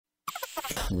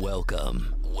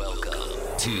Welcome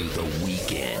to the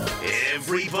weekend.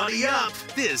 Everybody up.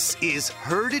 This is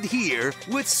Heard It Here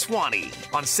with Swanee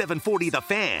on 740 The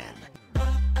Fan.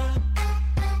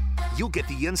 You'll get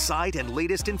the insight and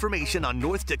latest information on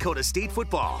North Dakota State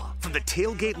football. From the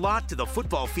tailgate lot to the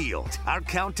football field, our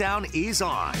countdown is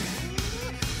on.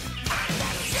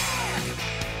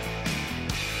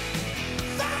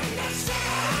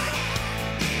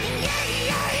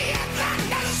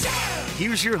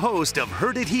 Here's your host of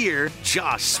Heard It Here,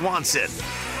 Josh Swanson.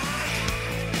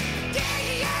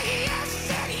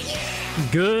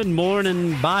 Good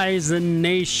morning, Bison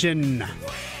Nation.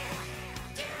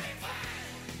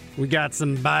 We got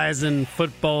some Bison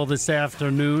football this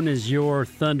afternoon as your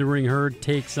Thundering Herd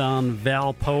takes on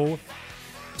Valpo.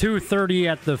 2:30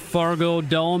 at the Fargo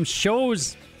Dome.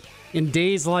 Shows in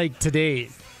days like today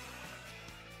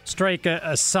strike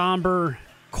a somber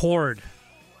chord.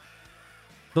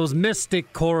 Those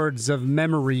mystic chords of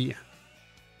memory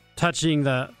touching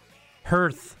the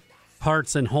hearth,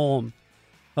 hearts, and home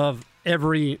of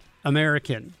every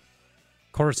American.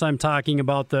 Of course, I'm talking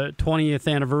about the 20th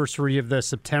anniversary of the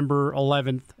September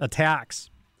 11th attacks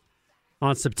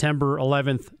on September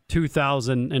 11th,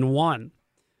 2001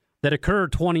 that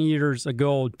occurred 20 years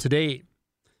ago today.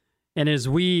 And as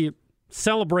we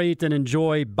celebrate and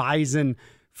enjoy Bison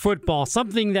football,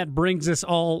 something that brings us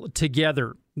all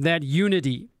together, that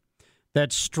unity,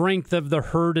 that strength of the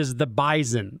herd is the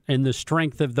bison, and the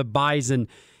strength of the bison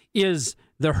is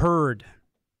the herd.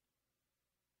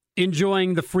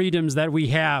 Enjoying the freedoms that we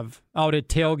have out at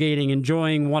tailgating,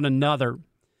 enjoying one another.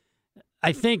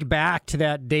 I think back to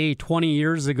that day 20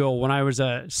 years ago when I was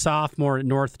a sophomore at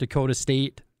North Dakota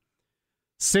State,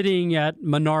 sitting at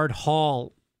Menard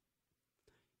Hall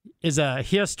as a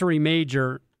history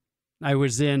major. I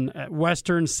was in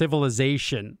Western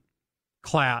Civilization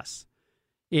class.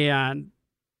 And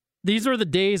these were the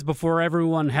days before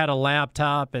everyone had a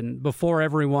laptop and before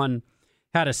everyone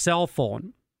had a cell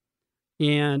phone.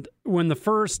 And when the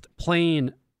first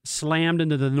plane slammed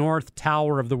into the North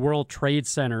Tower of the World Trade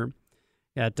Center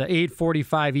at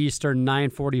 8:45 Eastern,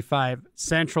 9:45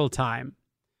 Central Time,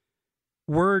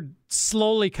 word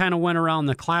slowly kind of went around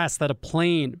the class that a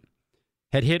plane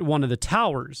had hit one of the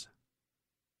towers.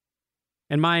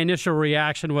 And my initial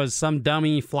reaction was some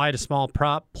dummy flight a small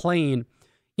prop plane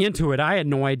into it. I had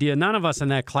no idea. None of us in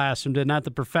that classroom did. Not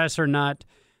the professor, not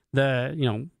the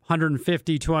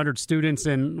 150, 200 students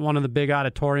in one of the big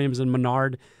auditoriums in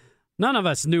Menard. None of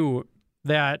us knew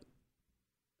that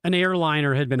an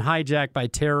airliner had been hijacked by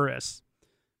terrorists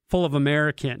full of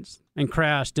Americans and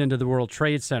crashed into the World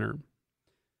Trade Center.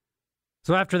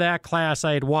 So after that class,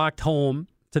 I had walked home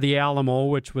to the Alamo,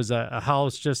 which was a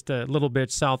house just a little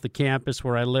bit south of campus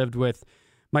where I lived with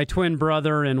my twin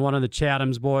brother and one of the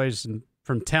Chatham's boys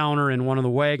from Towner and one of the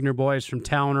Wagner boys from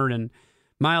Towner and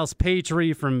Miles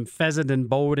Patry from Pheasant and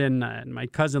Bowden and my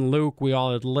cousin Luke. We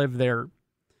all had lived there.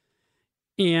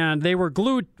 And they were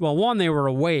glued. Well, one, they were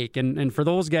awake. And for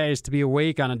those guys to be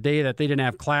awake on a day that they didn't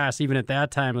have class, even at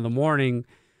that time of the morning,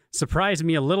 surprised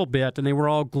me a little bit. And they were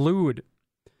all glued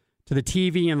to the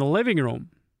TV in the living room.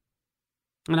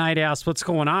 And I'd asked, what's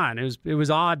going on? It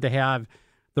was odd to have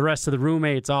the rest of the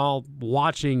roommates all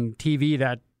watching TV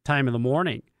that time of the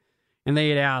morning. And they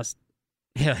had asked,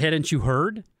 hadn't you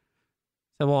heard?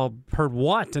 I said, well, heard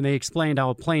what? And they explained how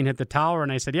a plane hit the tower.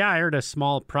 And I said, yeah, I heard a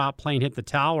small prop plane hit the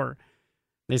tower.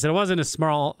 They said it wasn't a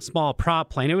small prop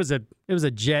plane. It was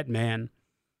a jet, man.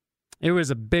 It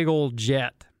was a big old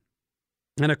jet.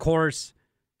 And of course,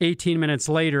 18 minutes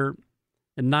later,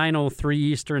 at 9:03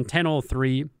 Eastern,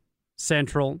 10:03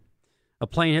 Central, a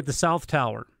plane hit the South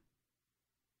Tower.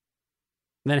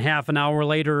 And then half an hour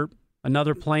later,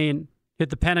 another plane hit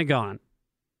the Pentagon.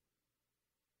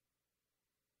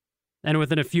 And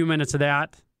within a few minutes of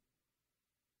that,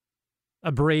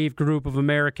 a brave group of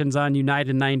Americans on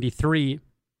United 93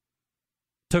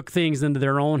 took things into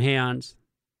their own hands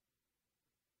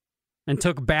and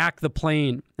took back the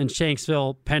plane in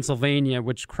Shanksville, Pennsylvania,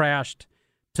 which crashed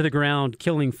to the ground,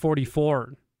 killing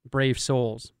 44 brave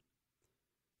souls.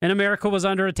 And America was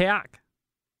under attack.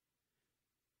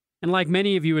 And like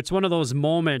many of you, it's one of those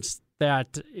moments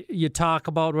that you talk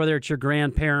about, whether it's your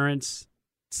grandparents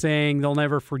saying they'll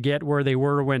never forget where they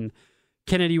were when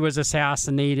Kennedy was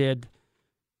assassinated,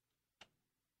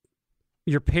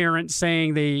 your parents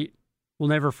saying they will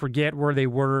never forget where they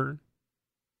were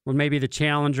when maybe the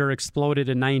Challenger exploded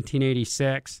in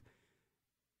 1986.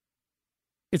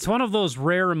 It's one of those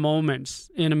rare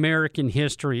moments in American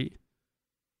history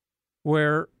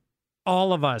where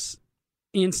all of us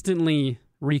instantly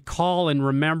recall and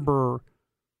remember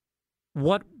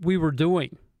what we were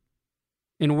doing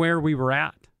and where we were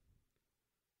at.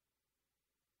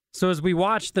 So as we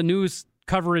watched the news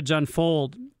coverage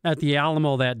unfold at the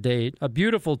Alamo that day, a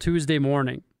beautiful Tuesday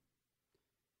morning,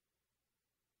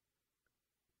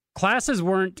 classes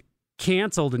weren't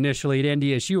canceled initially at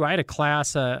NDSU. I had a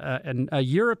class, a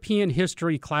European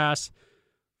history class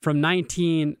from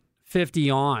 1950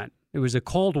 on. It was a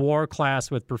Cold War class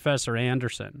with Professor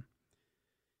Anderson.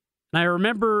 And I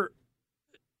remember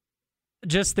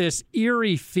just this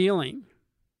eerie feeling,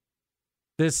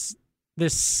 this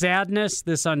sadness,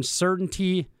 this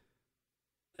uncertainty,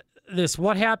 this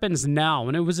what happens now.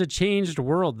 And it was a changed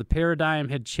world. The paradigm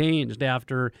had changed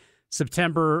after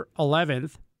September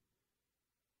 11th.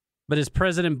 But as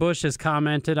President Bush has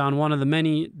commented on one of the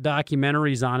many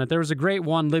documentaries on it, there was a great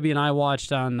one Libby and I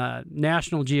watched on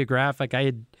National Geographic. I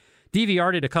had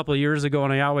DVR'd it a couple of years ago,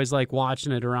 and I always like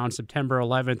watching it around September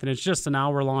 11th. And it's just an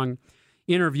hour-long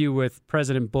interview with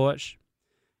President Bush.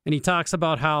 And he talks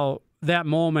about how that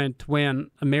moment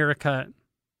when America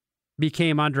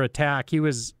became under attack, he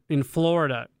was in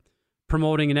Florida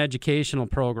promoting an educational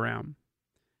program.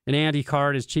 And Andy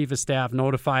Card, his chief of staff,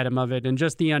 notified him of it. And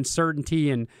just the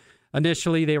uncertainty. And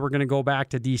initially, they were going to go back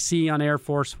to D.C. on Air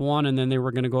Force One, and then they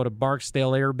were going to go to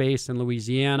Barksdale Air Base in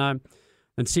Louisiana.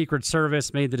 And Secret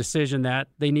Service made the decision that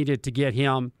they needed to get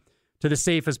him to the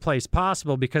safest place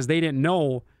possible because they didn't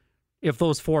know if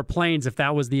those 4 planes, if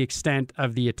that was the extent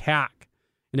of the attack.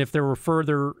 And if there were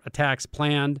further attacks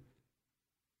planned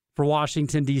for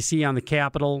Washington, D.C. on the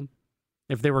Capitol,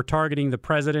 if they were targeting the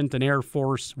president and Air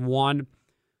Force One.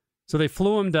 So they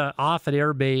flew him to Offutt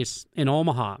Air Base in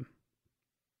Omaha.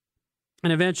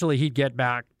 And eventually he'd get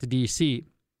back to D.C.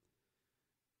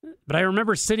 But I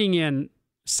remember sitting in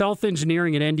South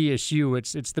Engineering at NDSU.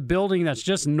 It's the building that's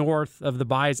just north of the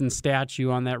Bison statue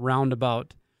on that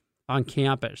roundabout on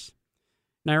campus.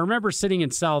 And I remember sitting in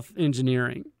South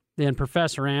Engineering and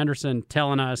Professor Anderson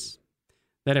telling us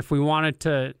that if we wanted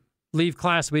to leave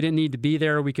class, we didn't need to be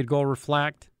there. We could go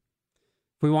reflect.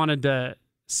 If we wanted to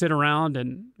sit around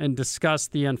and discuss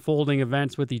the unfolding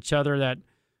events with each other, that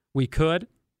we could.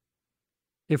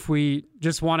 If we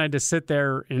just wanted to sit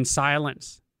there in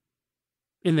silence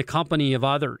in the company of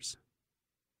others,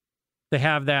 to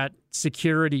have that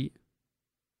security,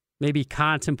 maybe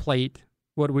contemplate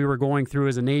what we were going through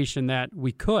as a nation, that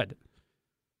we could.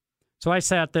 So I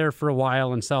sat there for a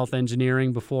while in South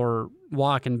Engineering before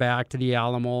walking back to the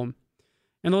Alamo.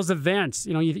 And those events,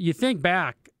 you think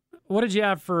back, what did you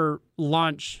have for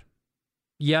lunch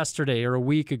yesterday or a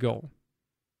week ago?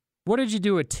 What did you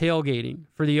do at tailgating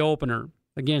for the opener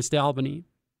against Albany?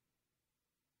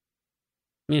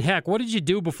 I mean, heck, what did you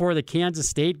do before the Kansas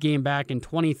State game back in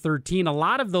 2013? A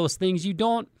lot of those things you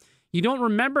don't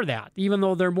remember that, even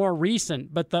though they're more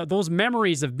recent. But those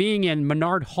memories of being in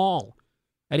Menard Hall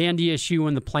at NDSU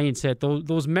when the planes hit,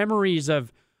 those memories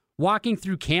of walking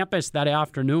through campus that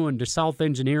afternoon to South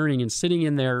Engineering and sitting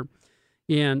in there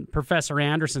in Professor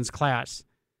Anderson's class,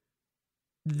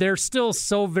 they're still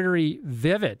so very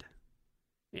vivid.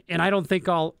 And I don't think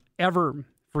I'll ever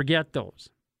forget those.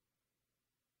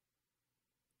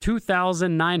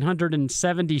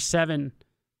 2,977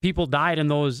 people died in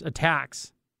those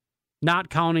attacks, not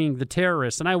counting the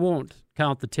terrorists, and I won't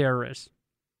count the terrorists.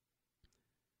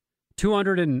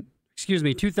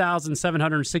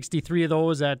 2,763 of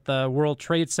those at the World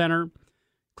Trade Center,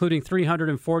 including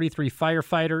 343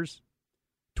 firefighters,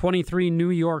 23 New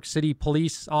York City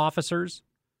police officers,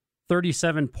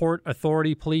 37 Port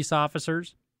Authority police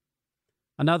officers,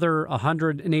 another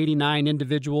 189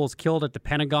 individuals killed at the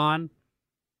Pentagon,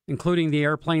 including the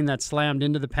airplane that slammed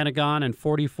into the Pentagon, and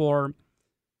 44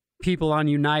 people on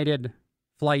United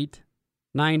Flight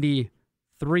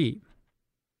 93.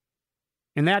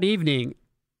 And that evening,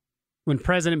 when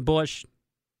President Bush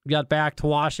got back to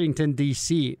Washington,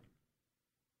 D.C.,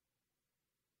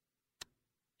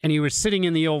 and he was sitting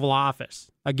in the Oval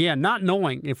Office, again, not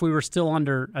knowing if we were still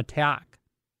under attack,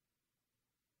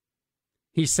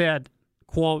 he said,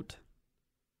 quote,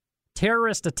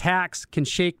 "Terrorist attacks can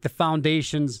shake the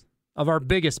foundations of our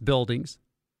biggest buildings,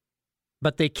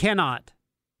 but they cannot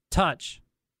touch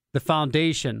the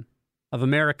foundation of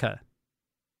America."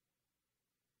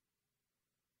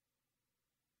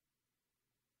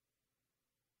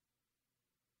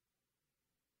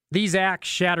 These acts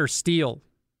shatter steel,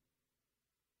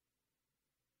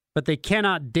 but they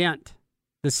cannot dent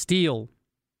the steel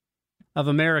of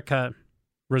America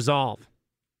resolve.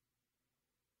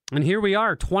 And here we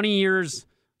are, 20 years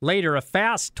later, a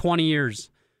fast 20 years,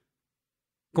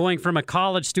 going from a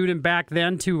college student back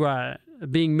then to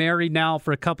being married now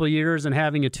for a couple of years and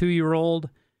having a 2-year-old.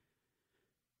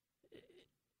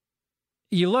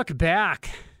 You look back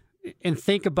and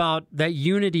think about that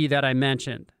unity that I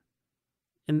mentioned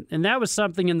And that was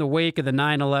something in the wake of the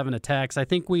 9/11 attacks I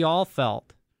think we all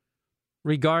felt,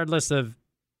 regardless of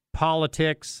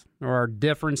politics or our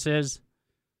differences.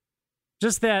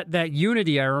 Just that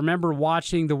unity. I remember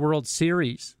watching the World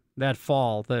Series that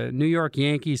fall. The New York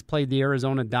Yankees played the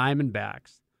Arizona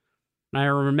Diamondbacks. And I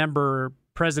remember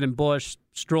President Bush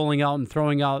strolling out and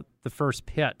throwing out the first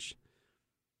pitch.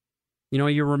 You know,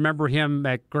 you remember him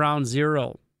at Ground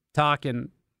Zero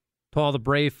talking to all the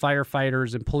brave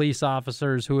firefighters and police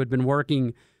officers who had been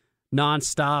working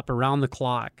nonstop around the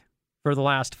clock for the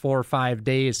last 4 or 5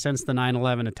 days since the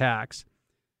 9/11 attacks,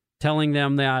 telling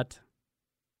them that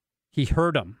he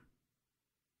heard them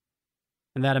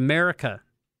and that America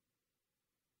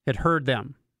had heard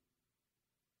them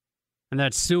and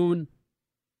that soon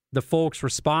the folks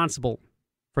responsible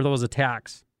for those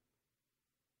attacks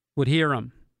would hear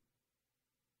them.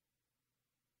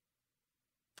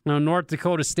 Now, North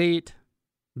Dakota State,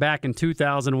 back in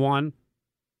 2001,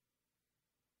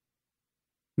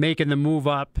 making the move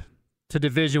up to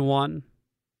Division I,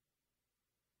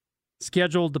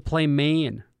 scheduled to play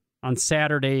Maine on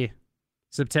Saturday,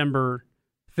 September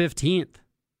 15th.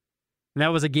 And that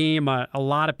was a game a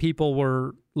lot of people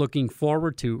were looking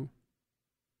forward to.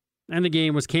 And the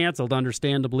game was canceled,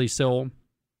 understandably so.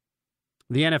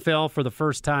 The NFL, for the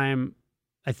first time,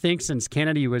 I think since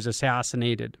Kennedy was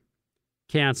assassinated,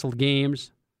 canceled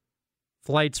games.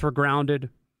 Flights were grounded.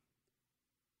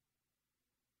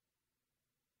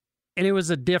 And it was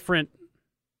just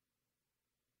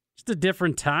a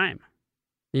different time.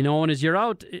 You know, and as you're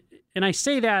out, and I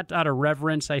say that out of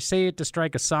reverence, I say it to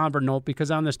strike a somber note,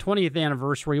 because on this 20th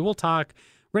anniversary, we're going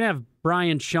to have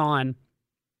Brian Shawn,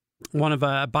 one of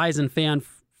a Bison fan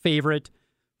favorite,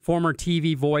 former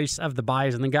TV voice of the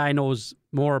Bison. The guy knows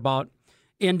more about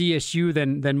NDSU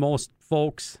than most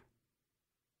folks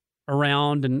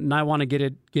around, and I want to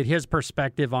get his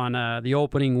perspective on the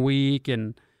opening week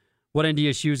and what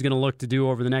NDSU is going to look to do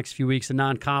over the next few weeks in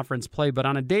non-conference play. But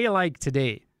on a day like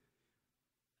today,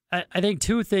 I think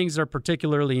two things are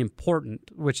particularly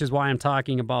important, which is why I'm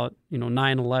talking about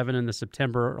 9/11 and the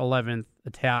September 11th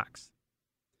attacks.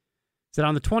 That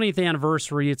on the 20th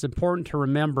anniversary, it's important to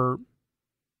remember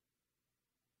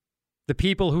the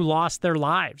people who lost their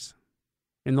lives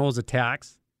in those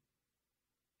attacks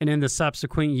and in the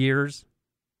subsequent years,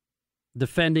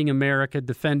 defending America,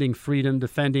 defending freedom,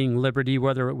 defending liberty,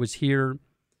 whether it was here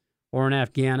or in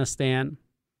Afghanistan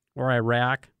or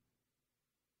Iraq.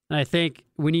 And I think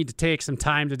we need to take some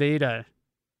time today to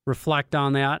reflect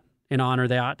on that and honor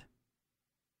that.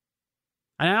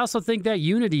 And I also think that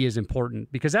unity is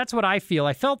important, because that's what I feel.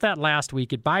 I felt that last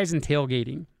week at Bison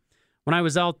Tailgating when I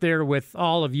was out there with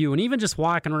all of you, and even just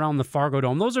walking around the Fargo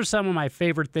Dome. Those are some of my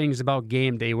favorite things about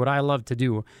game day, what I love to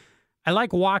do. I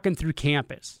like walking through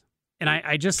campus, and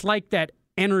I just like that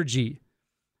energy.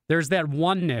 There's that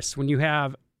oneness when you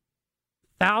have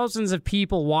thousands of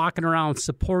people walking around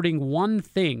supporting one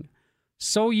thing,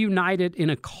 so united in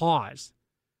a cause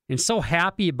and so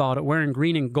happy about it, wearing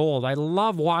green and gold. I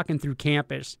love walking through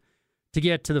campus to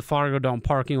get to the Fargo Dome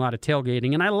parking lot of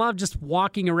tailgating, and I love just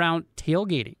walking around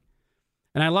tailgating.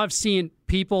 And I love seeing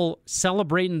people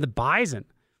celebrating the Bison,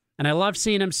 and I love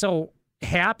seeing them so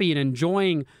happy and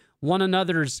enjoying one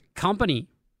another's company.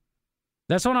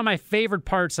 That's one of my favorite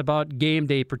parts about game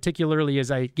day, particularly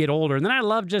as I get older. And then I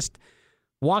love just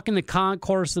walking the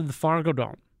concourse of the Fargo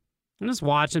Dome and just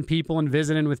watching people and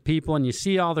visiting with people, and you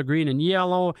see all the green and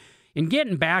yellow. And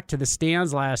getting back to the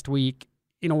stands last week,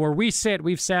 where we've sat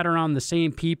around the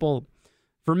same people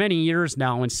for many years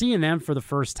now, and seeing them for the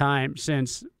first time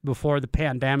since before the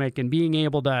pandemic, and being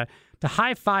able to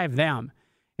high-five them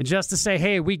and just to say,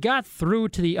 hey, we got through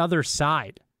to the other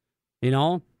side.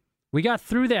 We got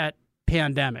through that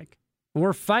pandemic.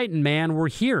 We're fighting, man. We're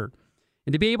here.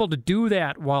 And to be able to do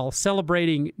that while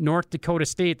celebrating North Dakota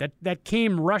State, that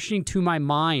came rushing to my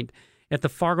mind at the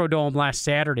Fargo Dome last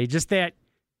Saturday. Just that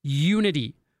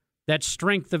unity, that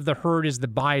strength of the herd is the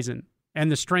Bison,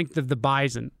 and the strength of the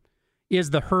Bison is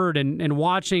the herd. And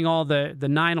watching all the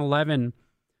 9/11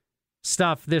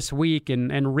 stuff this week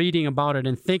and reading about it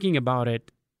and thinking about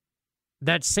it,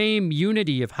 that same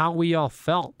unity of how we all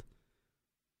felt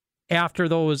after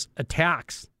those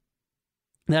attacks,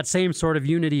 that same sort of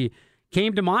unity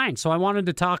came to mind. So I wanted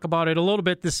to talk about it a little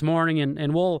bit this morning,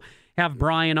 and we'll have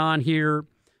Brian on here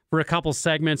for a couple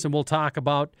segments, and we'll talk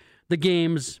about the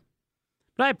games.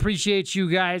 But I appreciate you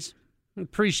guys. I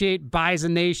appreciate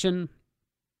Bison Nation.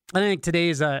 I think today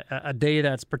is a day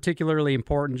that's particularly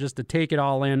important, just to take it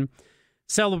all in,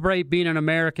 celebrate being an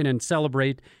American and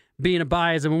celebrate being a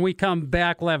Bison. When we come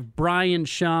back, we'll have Brian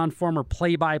Shawn, former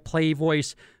play-by-play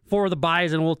voice for the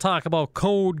Bison. We'll talk about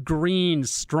Code Green's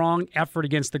strong effort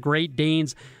against the Great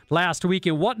Danes last week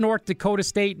and what North Dakota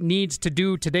State needs to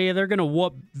do today. They're going to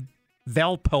whoop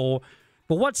Valpo,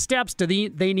 but what steps do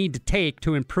they need to take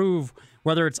to improve,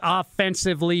 whether it's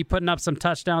offensively, putting up some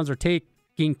touchdowns, or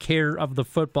taking care of the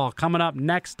football? Coming up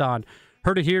next on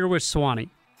Heard It Here with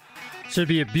Swanee. Should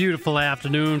be a beautiful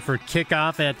afternoon for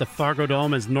kickoff at the Fargo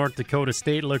Dome as North Dakota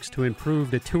State looks to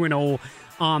improve to 2-0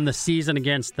 on the season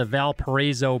against the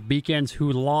Valparaiso Beacons,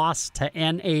 who lost to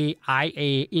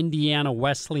NAIA Indiana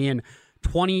Wesleyan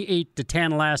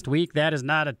 28-10 last week. That is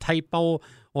not a typo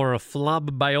or a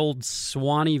flub by old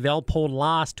Swanee. Valpo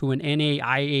lost to an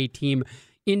NAIA team,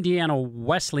 Indiana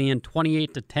Wesleyan,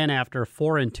 28-10 after a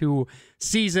 4-2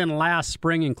 season last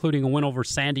spring, including a win over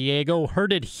San Diego.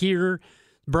 Heard It Here,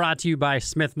 brought to you by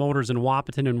Smith Motors in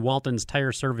Wahpeton and Walton's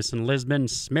Tire Service in Lisbon.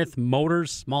 Smith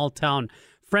Motors, small town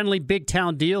friendly, big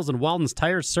town deals, and Walton's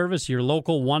Tire Service, your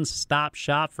local one-stop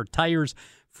shop for tires,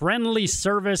 friendly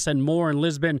service, and more in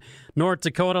Lisbon, North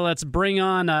Dakota. Let's bring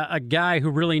on a guy who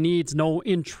really needs no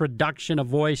introduction, a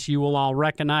voice you will all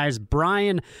recognize.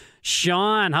 Brian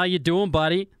Shawn, how you doing,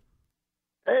 buddy?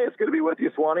 Hey, it's good to be with you,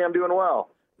 Swanee. I'm doing well.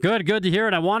 Good to hear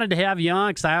it. I wanted to have you on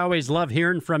because I always love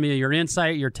hearing from you, your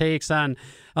insight, your takes on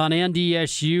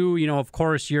NDSU. You know, of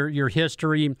course, your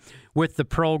history with the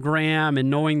program and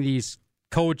knowing these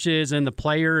coaches and the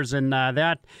players. And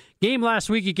that game last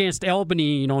week against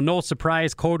Albany, you know, no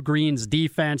surprise, Code Green's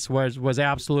defense was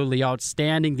absolutely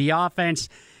outstanding. The offense,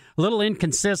 a little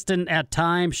inconsistent at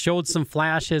times, showed some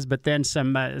flashes, but then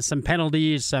some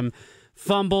penalties, some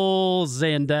fumbles,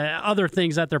 and other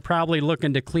things that they're probably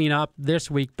looking to clean up this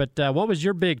week. But what was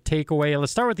your big takeaway?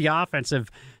 Let's start with the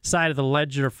offensive side of the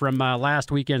ledger from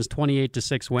last weekend's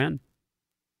 28-6 win.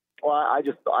 Well,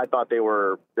 I thought they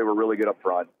were really good up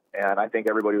front, and I think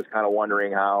everybody was kind of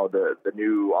wondering how the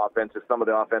new some of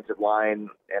the offensive line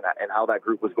and how that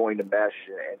group was going to mesh,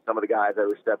 and some of the guys that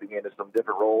were stepping into some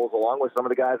different roles, along with some of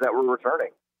the guys that were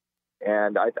returning.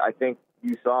 And I think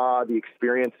you saw the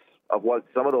experience of what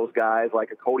some of those guys,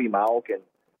 like a Cody Mauk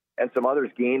and some others,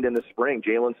 gained in the spring.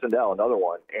 Jalen Sindell, another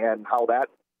one, and how that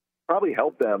probably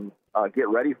helped them get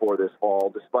ready for this fall,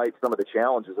 despite some of the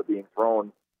challenges of being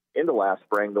thrown into last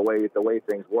spring, the way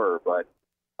things were. But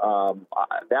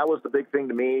that was the big thing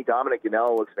to me. Dominic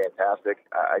Ganella looks fantastic.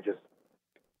 I just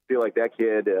feel like that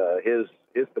kid,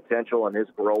 his potential and his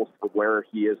growth from where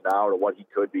he is now to what he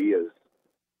could be is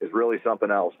really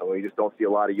something else. And we just don't see a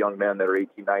lot of young men that are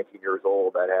 18, 19 years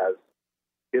old that has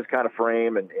his kind of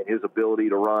frame and his ability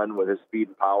to run with his speed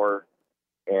and power.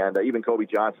 And even Kobe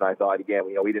Johnson, I thought, again,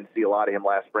 we didn't see a lot of him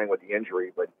last spring with the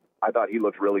injury, but I thought he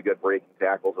looked really good breaking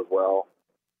tackles as well.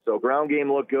 So ground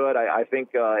game looked good. I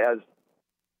think as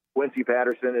Quincy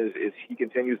Patterson is he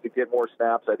continues to get more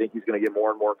snaps, I think he's going to get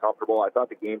more and more comfortable. I thought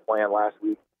the game plan last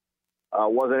week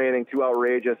wasn't anything too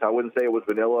outrageous. I wouldn't say it was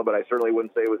vanilla, but I certainly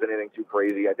wouldn't say it was anything too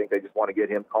crazy. I think they just want to get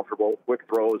him comfortable, quick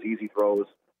throws, easy throws,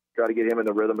 try to get him in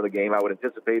the rhythm of the game. I would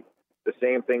anticipate the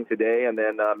same thing today, and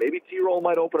then maybe T-Roll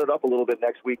might open it up a little bit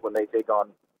next week when they take on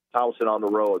Towson on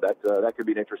the road. That could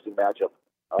be an interesting matchup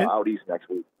out east next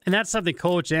week. And that's something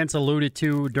Coach Entz alluded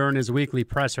to during his weekly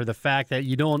presser, the fact that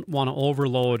you don't want to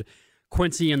overload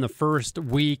Quincy in the first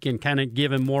week and kind of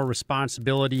give him more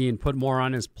responsibility and put more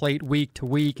on his plate week to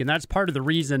week. And that's part of the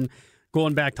reason,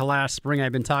 going back to last spring,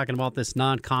 I've been talking about this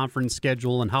non-conference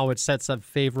schedule and how it sets up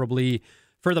favorably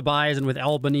for the Bison with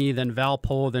Albany, then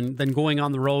Valpo, then going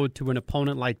on the road to an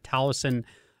opponent like Towson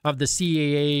of the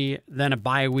CAA, then a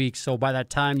bye week. So by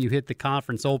that time you hit the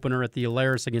conference opener at the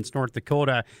Alaris against North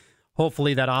Dakota,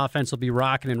 hopefully that offense will be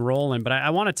rocking and rolling. But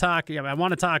I want to talk to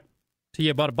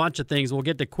you about a bunch of things. We'll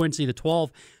get to Quincy, the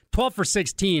 12 for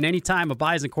 16. Anytime a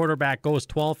Bison quarterback goes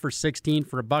 12 for 16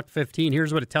 for $115,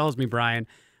 here's what it tells me, Brian,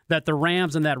 that the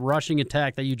Rams and that rushing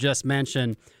attack that you just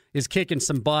mentioned is kicking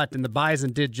some butt, and the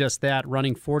Bison did just that,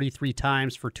 running 43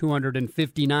 times for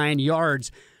 259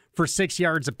 yards for 6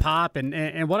 yards a pop.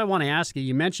 And what I want to ask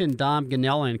you mentioned Dom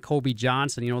Ganella and Kobe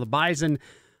Johnson. The Bison,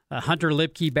 Hunter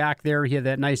Lipke back there, he had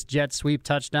that nice jet sweep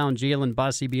touchdown, Jalen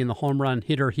Bussey being the home run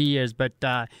hitter he is. But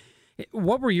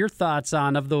what were your thoughts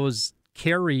on, of those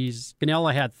carries?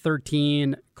 Ganella had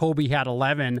 13, Kobe had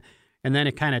 11, and then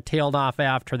it kind of tailed off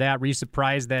after that. Were you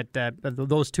surprised that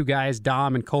those two guys,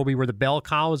 Dom and Kobe, were the bell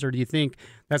cows, or do you think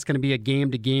that's going to be a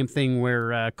game-to-game thing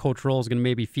where Coach Roll is going to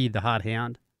maybe feed the hot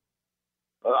hand?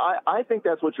 I think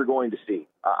that's what you're going to see.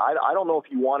 I don't know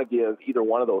if you want to give either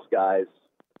one of those guys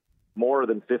more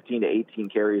than 15 to 18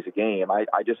 carries a game. I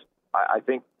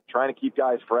think trying to keep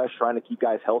guys fresh, trying to keep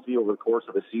guys healthy over the course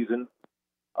of a season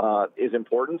is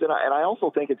important. And I also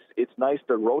think it's nice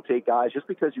to rotate guys just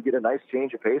because you get a nice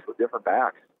change of pace with different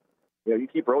backs. You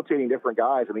keep rotating different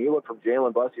guys. I mean, you look from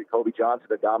Jalen Bussey to Kobe Johnson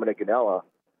to Dominic Ganella,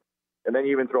 and then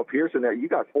you even throw Pierce in there. You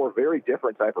got 4 very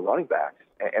different type of running backs,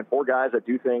 and 4 guys that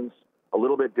do things a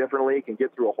little bit differently, can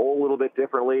get through a hole a little bit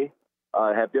differently,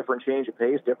 have different change of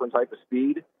pace, different type of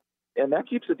speed, and that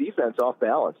keeps the defense off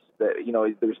balance.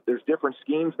 There's different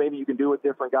schemes maybe you can do with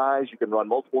different guys. You can run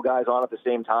multiple guys on at the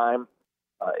same time.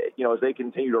 As they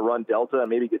continue to run Delta and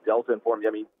maybe get Delta in form.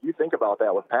 I mean, you think about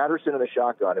that with Patterson in the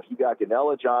shotgun. If you got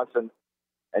Ganella, Johnson,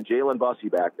 and Jalen Bussey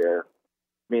back there,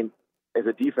 I mean, as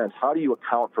a defense, how do you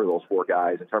account for those 4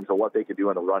 guys in terms of what they can do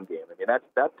in the run game? I mean,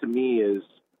 that to me is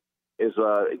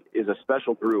a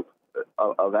special group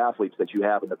of athletes that you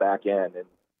have in the back end, and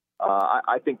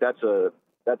I think that's a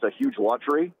huge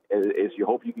luxury. Is you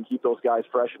hope you can keep those guys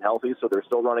fresh and healthy, so they're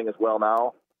still running as well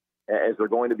now as they're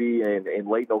going to be in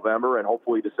late November and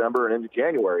hopefully December and into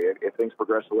January if things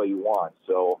progress the way you want.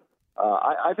 So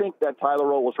I think that Tyler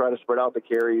Rowe will try to spread out the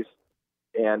carries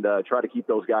and try to keep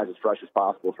those guys as fresh as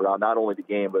possible throughout not only the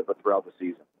game but throughout the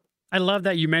season. I love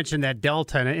that you mentioned that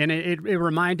Delta, and it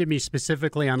reminded me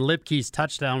specifically on Lipke's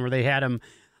touchdown where they had him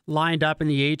lined up in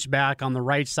the H-back on the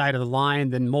right side of the line,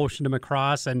 then motioned him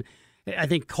across, and I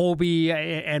think Kobe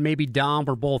and maybe Dom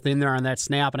were both in there on that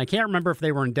snap, and I can't remember if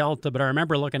they were in Delta, but I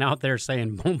remember looking out there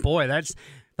saying, "Oh boy, that's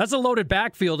a loaded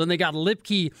backfield," and they got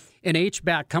Lipke and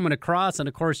H-back coming across, and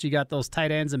of course you got those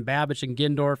tight ends and Babbage and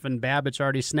Gindorf, and Babbage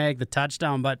already snagged the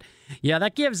touchdown, but yeah,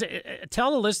 that gives, tell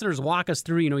the listeners, walk us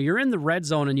through, you're in the red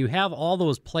zone and you have all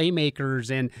those playmakers,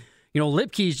 and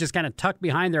Lipke's just kind of tucked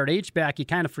behind there at H-back, you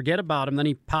kind of forget about him, then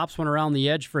he pops one around the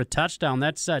edge for a touchdown.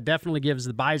 That's definitely gives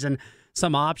the Bison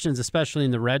some options, especially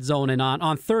in the red zone and on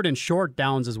 3rd and short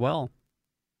downs as well.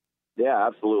 Yeah,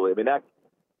 absolutely. I mean,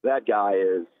 that guy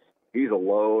he's a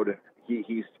load.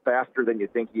 He's faster than you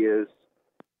think he is.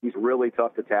 He's really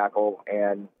tough to tackle.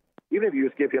 And even if you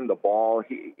just give him the ball,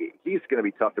 he's going to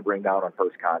be tough to bring down on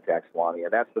first contact, Swanee.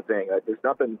 And that's the thing. There's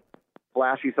nothing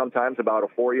flashy sometimes about a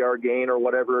 4-yard gain or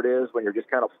whatever it is when you're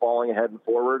just kind of falling ahead and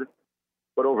forward.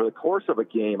 But over the course of a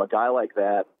game, a guy like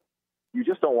that, you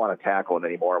just don't want to tackle him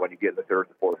anymore when you get in the 3rd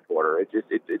and 4th quarter.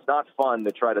 It's not fun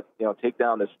to try to take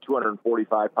down this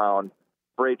 245-pound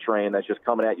freight train that's just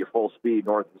coming at you full speed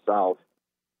north and south.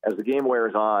 As the game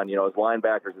wears on, as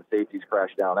linebackers and safeties crash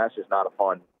down, that's just not a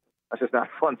fun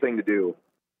thing to do.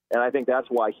 And I think that's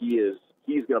why he's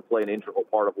going to play an integral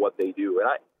part of what they do. And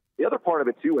the other part of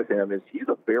it too with him is he's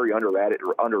a very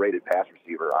underrated pass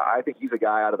receiver. I think he's a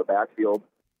guy out of the backfield.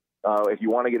 If you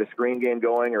want to get a screen game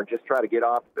going or just try to get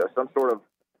off some sort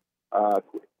of,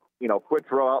 quick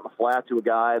throw out in the flat to a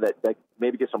guy that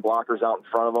maybe get some blockers out in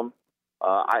front of him,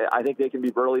 I think they can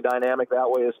be really dynamic that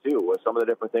way as too, with some of the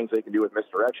different things they can do with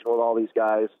misdirection with all these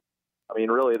guys. I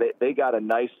mean, really, they got a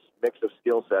nice mix of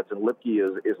skill sets, and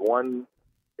Lipke is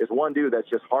one dude that's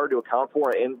just hard to account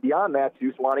for. And beyond that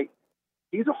too, Swanee,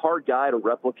 he's a hard guy to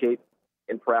replicate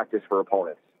in practice for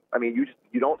opponents. I mean,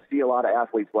 you don't see a lot of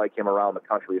athletes like him around the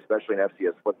country, especially in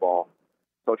FCS football.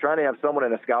 So trying to have someone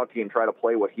in a scout team try to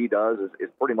play what he does is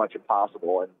pretty much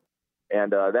impossible.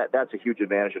 And that's a huge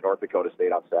advantage at North Dakota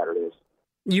State on Saturdays.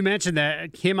 You mentioned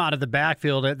that him out of the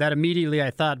backfield. That immediately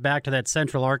I thought back to that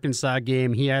Central Arkansas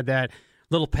game. He had that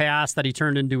little pass that he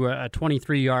turned into a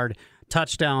 23-yard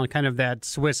touchdown, kind of that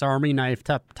Swiss Army knife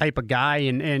type of guy.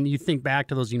 And you think back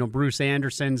to those, Bruce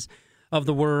Andersons of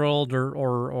the world,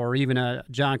 or even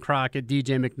John Crockett,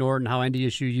 DJ McNorton, how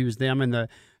NDSU used them in the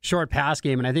short pass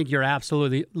game. And I think you're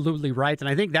absolutely right. And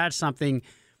I think that's something,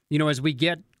 as we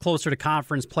get closer to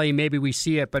conference play, maybe we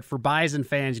see it. But for Bison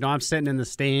fans, I'm sitting in the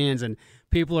stands and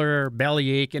people are belly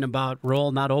aching about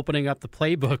Roll not opening up the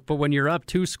playbook. But when you're up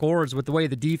 2 scores with the way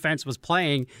the defense was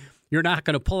playing, you're not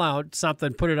going to pull out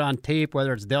something, put it on tape,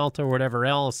 whether it's Delta or whatever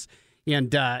else,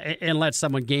 and let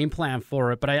someone game plan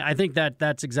for it. But I think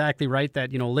that's exactly right,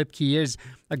 that, Lipke is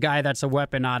a guy that's a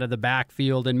weapon out of the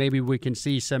backfield, and maybe we can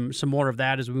see some more of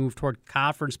that as we move toward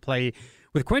conference play.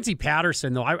 With Quincy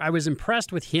Patterson, though, I was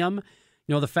impressed with him.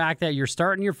 The fact that you're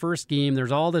starting your first game,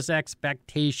 there's all this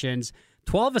expectations.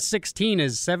 12 of 16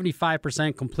 is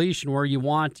 75% completion, where you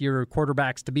want your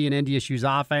quarterbacks to be in NDSU's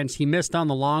offense. He missed on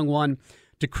the long one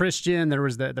to Christian. There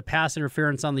was the pass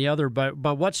interference on the other.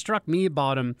 But what struck me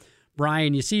about him,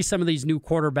 Brian, you see some of these new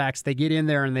quarterbacks, they get in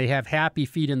there and they have happy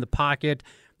feet in the pocket.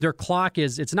 Their clock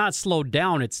it's not slowed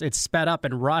down, it's sped up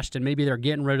and rushed, and maybe they're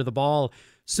getting rid of the ball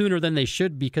sooner than they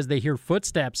should because they hear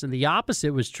footsteps. And the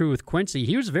opposite was true with Quincy.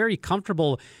 He was very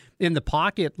comfortable in the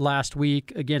pocket last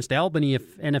week against Albany,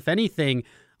 if anything,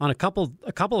 on a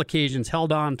couple occasions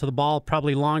held on to the ball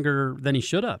probably longer than he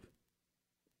should have.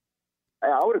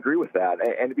 I would agree with that.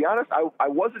 And to be honest, I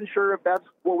wasn't sure if that's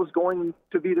what was going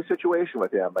to be the situation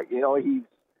with him. Like,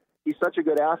 he's such a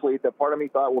good athlete that part of me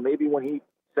thought, well, maybe when he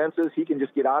senses he can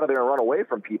just get out of there and run away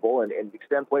from people and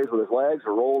extend plays with his legs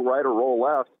or roll right or roll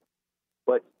left.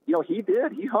 But, he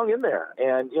did. He hung in there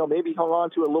and, maybe hung on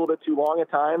to it a little bit too long at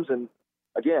times. And,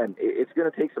 again, it's going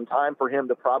to take some time for him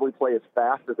to probably play as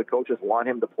fast as the coaches want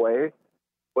him to play.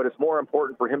 But it's more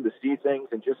important for him to see things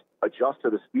and just adjust to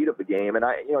the speed of the game. And,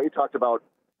 you talked about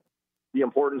the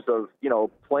importance of,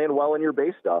 playing well in your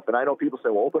base stuff. And I know people say,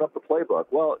 well, open up the playbook.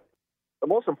 Well, the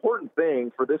most important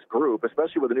thing for this group,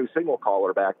 especially with a new signal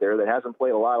caller back there that hasn't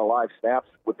played a lot of live snaps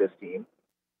with this team,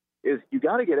 is you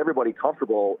got to get everybody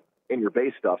comfortable in your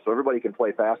base stuff so everybody can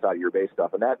play fast out of your base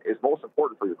stuff. And that is most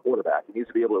important for your quarterback. He needs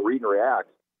to be able to read and react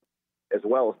as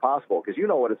well as possible because you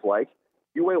know what it's like.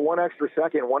 You wait one extra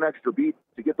second, one extra beat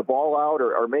to get the ball out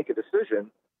or make a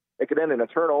decision, it could end in a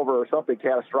turnover or something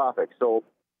catastrophic. So,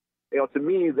 to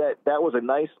me, that was a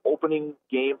nice opening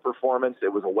game performance.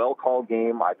 It was a well-called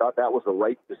game. I thought that was the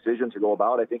right decision to go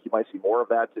about. I think you might see more of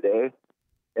that today.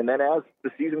 And then as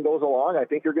the season goes along, I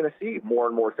think you're going to see more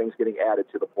and more things getting added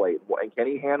to the plate. And can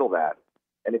he handle that?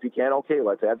 And if he can, okay,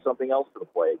 let's add something else to the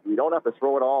plate. We don't have to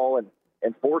throw it all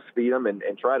and force feed him and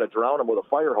try to drown him with a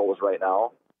fire hose right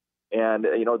now. And,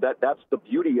 that's the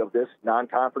beauty of this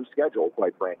non-conference schedule,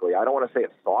 quite frankly. I don't want to say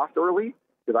it's soft early,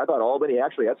 because I thought Albany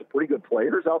actually had some pretty good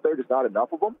players out there, just not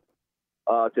enough of them.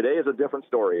 Today is a different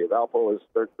story. Valpo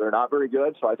they're not very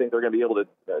good, so I think they're going to be able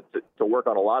to work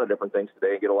on a lot of different things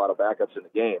today and get a lot of backups in the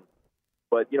game.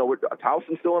 But,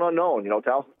 Towson's still an unknown.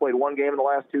 Towson's played one game in the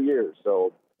last 2 years.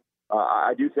 So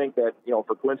I do think that,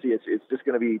 for Quincy, it's just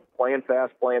going to be playing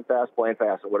fast.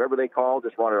 And whatever they call,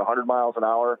 just run at 100 miles an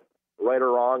hour, right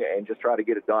or wrong, and just try to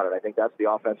get it done. And I think that's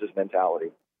the offense's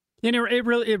mentality. And it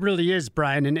really is,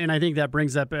 Brian, and I think that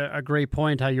brings up a great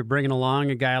point, how you're bringing along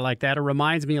a guy like that. It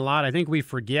reminds me a lot. I think we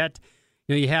forget,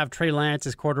 you have Trey Lance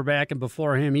as quarterback, and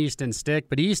before him, Easton Stick.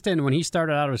 But Easton, when he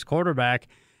started out as quarterback,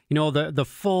 the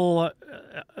full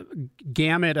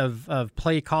gamut of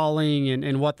play calling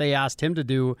and what they asked him to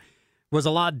do was a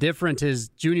lot different his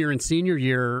junior and senior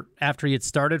year after he had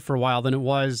started for a while than it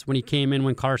was when he came in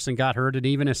when Carson got hurt, and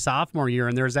even his sophomore year.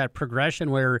 And there's that progression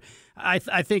where I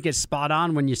think it's spot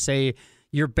on when you say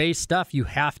your base stuff, you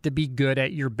have to be good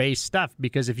at your base stuff,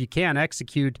 because if you can't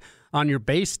execute on your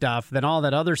base stuff, then all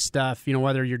that other stuff,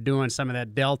 whether you're doing some of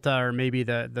that delta or maybe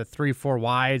the 3-4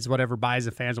 wides, whatever buys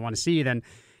the fans want to see, then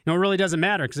it really doesn't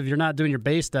matter, because if you're not doing your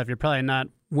base stuff, you're probably not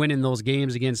winning those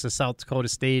games against the South Dakota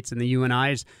States and the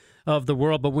UNIs of the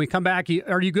world. But when we come back,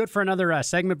 are you good for another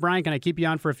segment, Brian? Can I keep you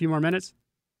on for a few more minutes?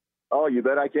 Oh, you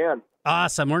bet I can.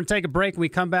 Awesome. We're going to take a break. When we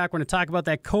come back, we're going to talk about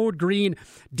that Code Green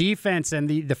defense. And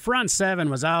the front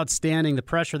seven was outstanding. The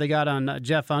pressure they got on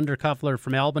Jeff Undercuffler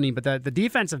from Albany. But the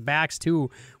defensive backs, too,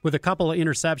 with a couple of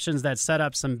interceptions that set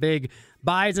up some big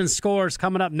buys and scores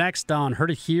coming up next on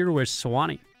Heard It Here with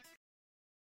Sewanee.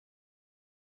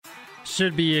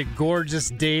 Should be a gorgeous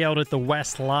day out at the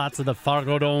west lots of the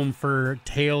Fargo Dome for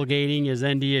tailgating as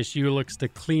NDSU looks to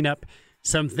clean up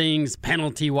some things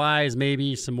penalty-wise,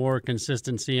 maybe some more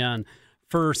consistency on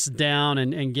first down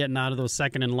and getting out of those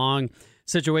second and long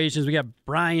situations. We got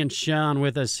Brian Sean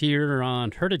with us here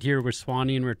on Heard It Here with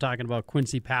Sewanee, and we're talking about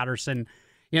Quincy Patterson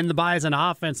in the Bison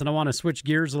offense. And I want to switch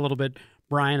gears a little bit,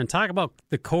 Brian, and talk about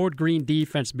the Code Green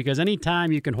defense, because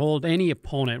anytime you can hold any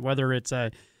opponent, whether it's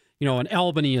an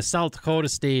Albany, a South Dakota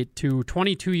State, to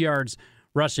 22 yards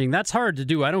rushing, that's hard to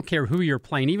do. I don't care who you're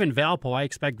playing. Even Valpo, I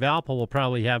expect Valpo will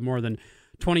probably have more than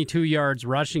 22 yards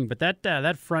rushing. But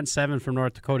that front seven from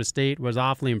North Dakota State was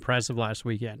awfully impressive last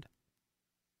weekend.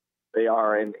 They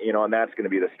are, and that's going to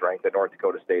be the strength that North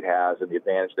Dakota State has, and the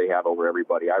advantage they have over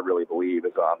everybody, I really believe,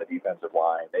 is on the defensive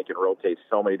line. They can rotate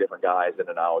so many different guys in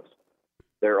and out.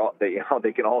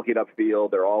 They can all get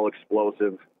upfield. They're all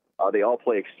explosive. They all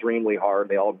play extremely hard.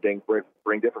 They all bring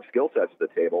different skill sets to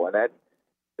the table, and that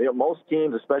most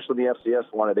teams, especially the FCS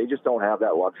one, they just don't have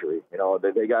that luxury.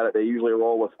 They usually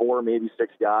roll with 4, maybe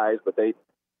 6 guys, but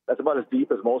that's about as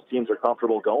deep as most teams are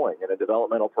comfortable going in a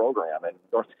developmental program. And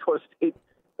North Dakota State,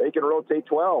 they can rotate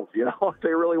 12, if they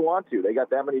really want to. They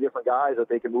got that many different guys that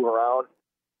they can move around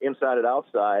inside and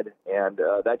outside, and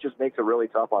that just makes it really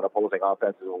tough on opposing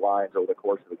offensive lines over the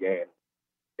course of the game.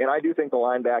 And I do think the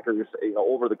linebackers,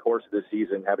 over the course of this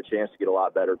season, have a chance to get a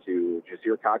lot better too.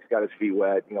 Jasir Cox got his feet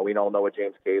wet. We all know what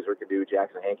James Kaiser can do.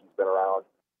 Jackson Hankey's been around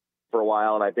for a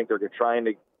while, and I think they're trying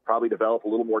to probably develop a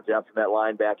little more depth in that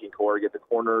linebacking core, get the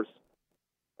corners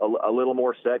a little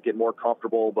more set, get more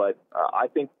comfortable. But I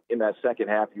think in that second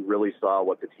half, you really saw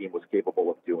what the team was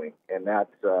capable of doing, and that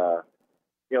to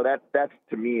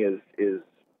me is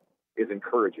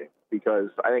encouraging, because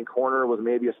I think corner was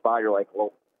maybe a spot you're like,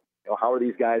 well, how are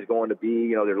these guys going to be?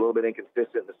 They're a little bit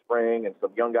inconsistent in the spring, and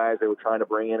some young guys they were trying to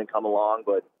bring in and come along.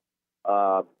 But,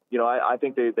 I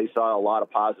think they saw a lot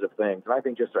of positive things. And I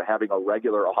think just having a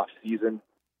regular off season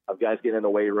of guys getting in the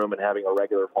weight room and having a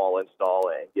regular fall install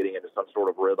and getting into some sort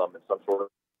of rhythm and some sort of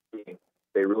routine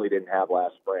they really didn't have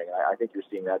last spring. I think you're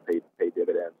seeing that pay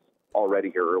dividends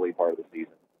already here early part of the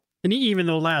season. And even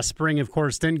though last spring, of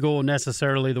course, didn't go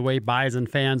necessarily the way Bison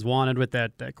fans wanted with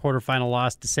that quarterfinal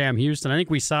loss to Sam Houston, I think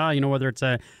we saw, whether it's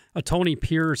a Tony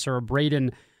Pierce or a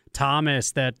Braden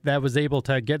Thomas that was able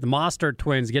to get the Mostert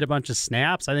twins, get a bunch of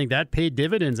snaps. I think that paid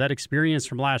dividends, that experience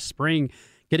from last spring,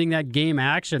 getting that game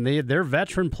action. They're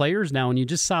veteran players now, and you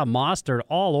just saw Mostert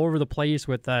all over the place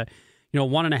with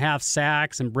 1.5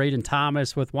 sacks, and Braden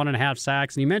Thomas with 1.5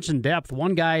 sacks. And you mentioned depth.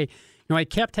 One guy, I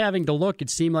kept having to look. It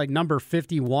seemed like number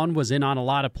 51 was in on a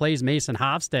lot of plays, Mason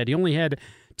Hofstad. He only had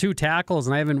 2 tackles,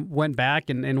 and I haven't went back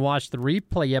and watched the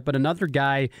replay yet. But another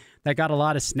guy that got a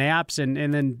lot of snaps, and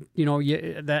then,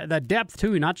 that depth,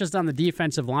 too, not just on the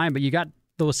defensive line, but you got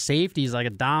those safeties like a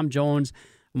Dom Jones,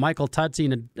 Michael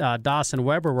Tutsi, and Dawson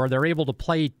Weber, where they're able to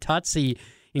play Tutsi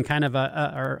in kind of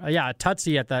a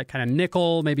Tutsi at that kind of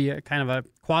nickel, maybe a kind of a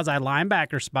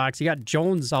quasi-linebacker spot. So you got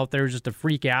Jones out there, just a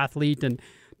freak athlete, and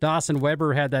Dawson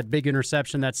Weber had that big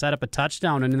interception that set up a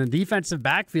touchdown. And in the defensive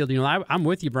backfield, I'm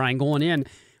with you, Brian, going in.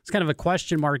 It's kind of a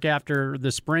question mark after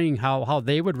the spring how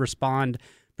they would respond,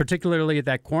 particularly at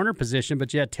that corner position.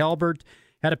 But yeah, Talbert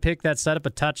had a pick that set up a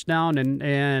touchdown,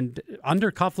 and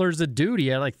under Kuffler's a dude. He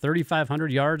had like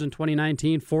 3,500 yards in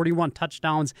 2019, 41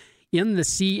 touchdowns in the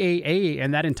CAA,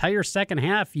 and that entire second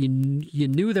half, you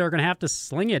knew they were going to have to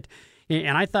sling it.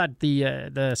 And I thought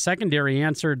the secondary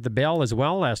answered the bell as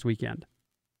well last weekend.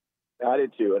 I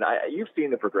did too, and you've seen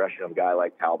the progression of a guy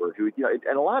like Talbert, who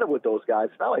and a lot of with those guys,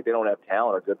 it's not like they don't have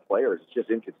talent or good players. It's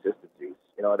just inconsistencies.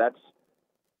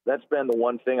 That's been the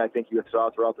one thing I think you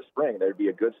saw throughout the spring. There'd be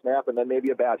a good snap and then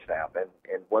maybe a bad snap,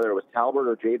 and whether it was Talbert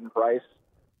or Jaden Price,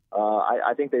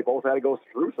 I think they both had to go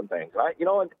through some things.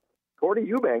 And Cordy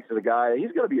Eubanks is a guy.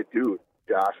 He's going to be a dude,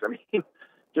 Josh. I mean,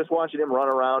 just watching him run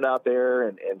around out there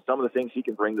and some of the things he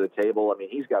can bring to the table. I mean,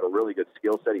 he's got a really good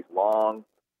skill set. He's long.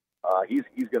 He's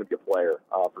going to be a player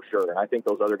for sure. And I think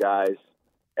those other guys,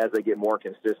 as they get more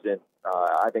consistent,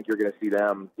 I think you're going to see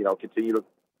them, continue to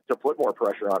put more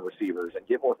pressure on receivers and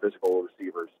get more physical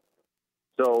receivers.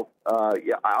 So,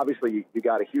 obviously you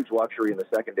got a huge luxury in the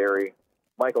secondary.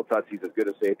 Michael Tutsi's as good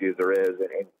a safety as there is.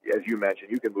 And as you mentioned,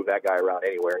 you can move that guy around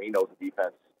anywhere. He knows the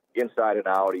defense inside and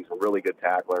out. He's a really good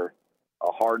tackler,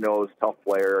 a hard-nosed, tough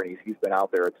player, and he's been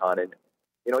out there a ton. And,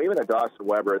 even at Dawson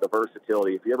Weber, the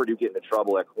versatility, if you ever do get into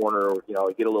trouble at corner, or,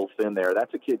 get a little thin there,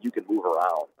 that's a kid you can move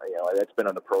around. That's been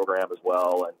on the program as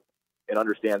well and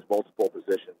understands multiple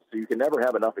positions. So you can never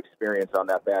have enough experience on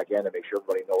that back end to make sure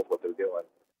everybody knows what they're doing.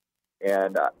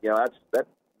 And,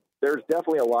 there's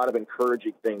definitely a lot of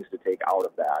encouraging things to take out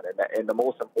of that. And the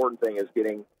most important thing is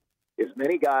getting as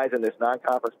many guys in this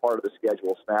non-conference part of the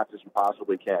schedule snaps as you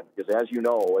possibly can. Because as you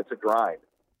know, it's a grind.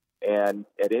 And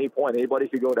at any point, anybody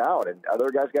could go down, and other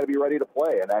guys got to be ready to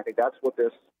play. And I think that's what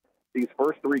these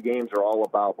first 3 games are all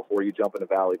about before you jump into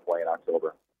Valley play in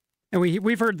October. And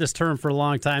we've heard this term for a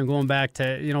long time, going back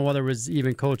to, whether it was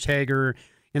even Coach Hager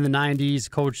in the 90s,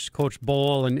 Coach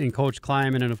Bowl and Coach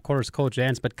Kleiman, and, of course, Coach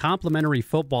Ents, but complementary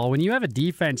football. When you have a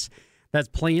defense that's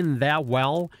playing that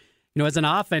well, as an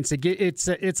offense, it's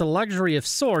a luxury of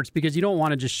sorts, because you don't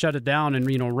want to just shut it down and,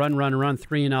 run,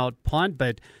 3-and-out punt.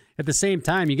 But at the same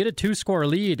time, you get a 2-score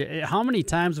lead. How many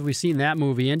times have we seen that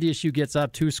movie? NDSU gets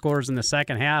up 2 scores in the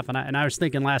second half, and I was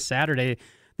thinking last Saturday,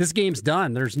 this game's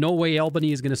done. There's no way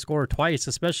Albany is going to score twice,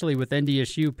 especially with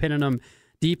NDSU pinning them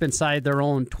deep inside their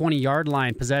own 20-yard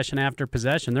line, possession after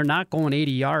possession. They're not going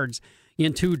 80 yards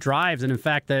in 2 drives. And in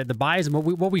fact, the Bison,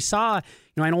 what we saw,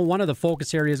 I know one of the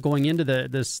focus areas going into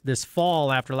this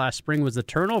fall after last spring was the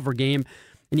turnover game,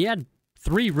 and you had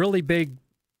 3 really big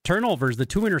turnovers. The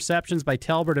 2 interceptions by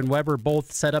Talbert and Weber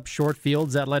both set up short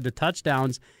fields that led to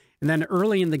touchdowns. And then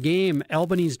early in the game,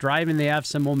 Albany's driving. They have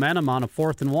some momentum on a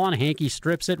 4th and 1. Hankey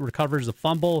strips it, recovers the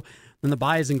fumble. Then the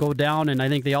Bison go down, and I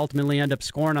think they ultimately end up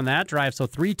scoring on that drive. So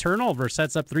 3 turnovers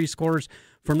sets up 3 scores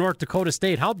for North Dakota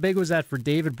State. How big was that for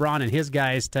David Braun and his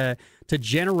guys to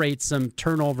generate some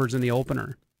turnovers in the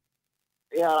opener?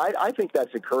 Yeah, I think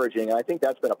that's encouraging. I think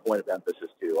that's been a point of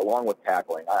emphasis, too, along with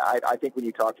tackling. I think when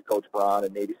you talk to Coach Braun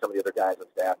and maybe some of the other guys on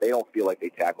staff, they don't feel like they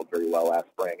tackled very well last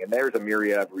spring. And there's a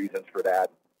myriad of reasons for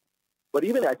that. But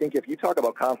even I think if you talk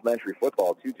about complementary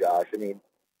football, too, Josh, I mean,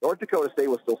 North Dakota State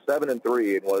was still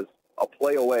 7-3 and was a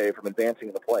play away from advancing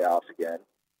in the playoffs again.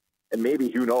 And maybe,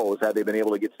 who knows, had they been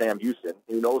able to get Sam Houston,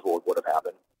 who knows what would have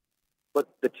happened. but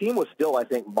the team was still, I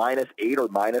think, -8 or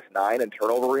 -9 in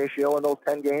turnover ratio in those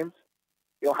 10 games.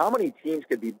 How many teams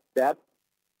could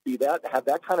have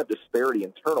that kind of disparity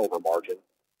in turnover margin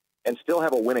and still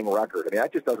have a winning record? I mean,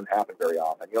 that just doesn't happen very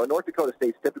often. North Dakota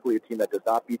State's typically a team that does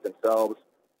not beat themselves.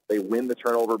 They win the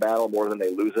turnover battle more than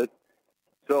they lose it.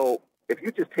 So if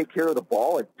you just take care of the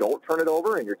ball and don't turn it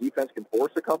over and your defense can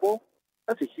force a couple,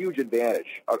 that's a huge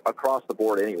advantage across the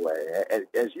board anyway. And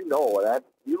as you know, that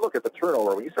you look at the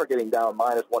turnover, when you start getting down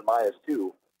 -1,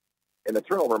 -2 in the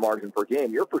turnover margin per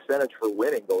game, your percentage for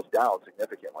winning goes down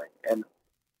significantly. And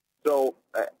so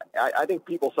I think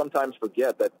people sometimes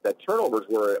forget that turnovers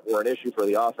were an issue for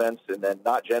the offense and then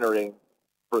not generating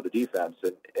for the defense.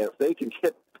 And if they can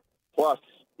get plus,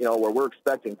 where we're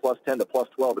expecting +10 to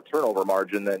 +12 the turnover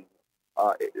margin, then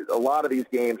a lot of these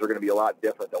games are going to be a lot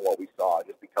different than what we saw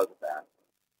just because of that.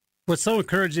 What's so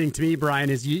encouraging to me, Brian,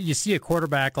 is you see a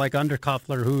quarterback like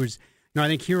Undercuffler, who's, I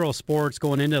think Hero Sports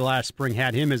going into last spring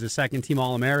had him as a second-team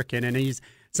All-American, and it's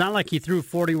not like he threw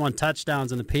 41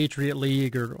 touchdowns in the Patriot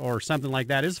League or something like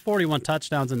that. It's 41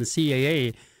 touchdowns in the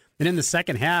CAA. And in the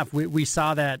second half, we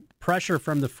saw that pressure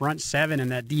from the front seven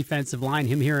and that defensive line,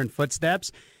 him hearing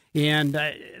footsteps. And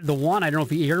the one, I don't know if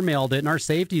he airmailed it, and our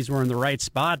safeties were in the right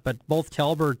spot, but both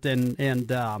Talbert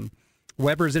and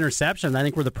Weber's interception, I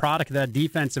think, were the product of that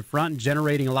defensive front,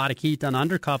 generating a lot of heat on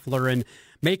Undercuffler and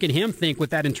making him think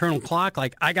with that internal clock,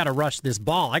 like, I got to rush this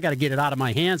ball. I got to get it out of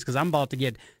my hands because I'm about to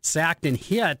get sacked and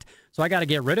hit, so I got to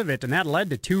get rid of it. And that led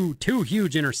to two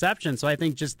huge interceptions. So I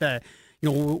think just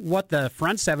what the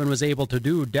front seven was able to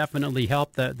do definitely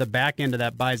helped the back end of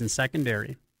that Bison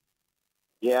secondary.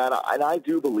 Yeah, and I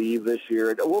do believe this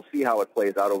year, we'll see how it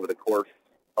plays out over the course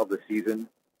of the season,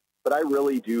 but I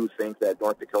really do think that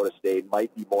North Dakota State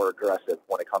might be more aggressive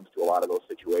when it comes to a lot of those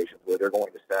situations where they're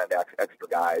going to send extra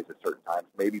guys at certain times,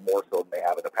 maybe more so than they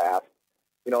have in the past.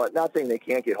 Not saying they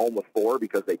can't get home with 4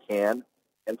 because they can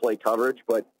and play coverage,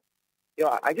 but,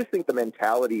 I just think the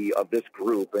mentality of this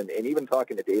group, and even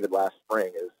talking to David last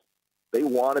spring, is they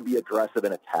want to be aggressive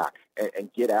in attack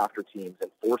and get after teams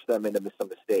and force them into some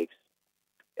mistakes.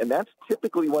 And that's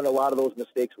typically when a lot of those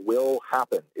mistakes will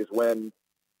happen, is when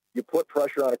you put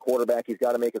pressure on a quarterback, he's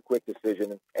got to make a quick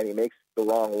decision, and he makes the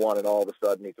wrong one, and all of a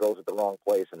sudden he throws it the wrong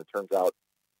place, and it turns out,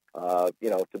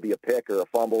 to be a pick or a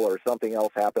fumble or something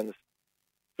else happens.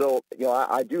 So,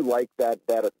 I do like that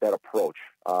approach.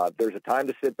 There's a time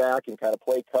to sit back and kind of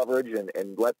play coverage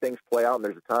and let things play out, and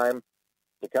there's a time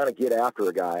to kind of get after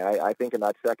a guy. I think in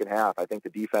that second half, I think the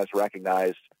defense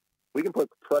recognized we can put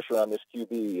pressure on this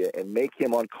QB and make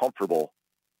him uncomfortable.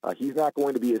 He's not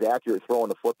going to be as accurate throwing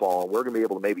the football, and we're going to be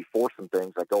able to maybe force some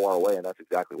things that go our way, and that's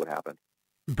exactly what happened.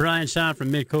 Brian Shaw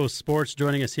from Midcoast Sports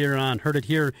joining us here on Heard It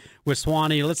Here with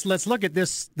Swanee. Let's look at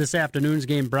this afternoon's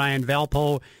game, Brian.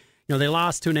 Valpo, they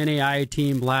lost to an NAIA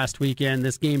team last weekend.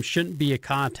 This game shouldn't be a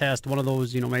contest, one of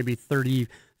those, maybe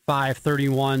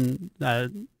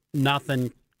 35-31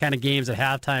 nothing kind of games at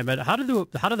halftime. But how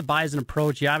do the Bison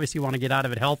approach? You obviously want to get out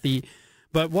of it healthy,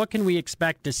 but what can we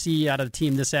expect to see out of the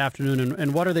team this afternoon,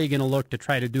 and what are they going to look to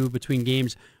try to do between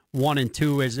games 1 and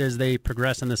 2 as they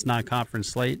progress in this non-conference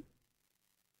slate?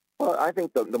 Well, I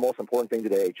think the most important thing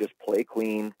today, just play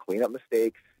clean up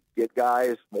mistakes, get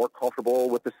guys more comfortable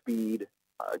with the speed,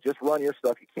 just run your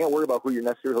stuff. You can't worry about who you're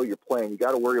playing. You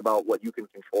got to worry about what you can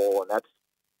control, and that's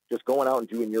just going out and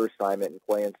doing your assignment and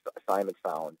playing assignment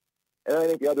sound. And I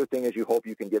think the other thing is you hope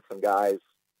you can get some guys,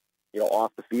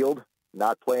 off the field,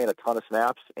 not playing a ton of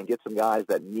snaps, and get some guys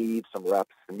that need some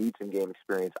reps and need some game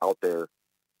experience out there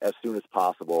as soon as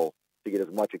possible to get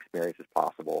as much experience as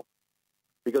possible.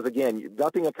 Because, again,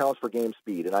 nothing accounts for game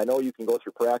speed. And I know you can go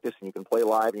through practice and you can play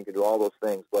live and you can do all those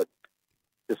things, but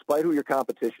despite who your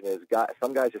competition is,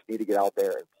 some guys just need to get out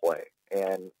there and play.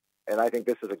 And I think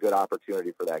this is a good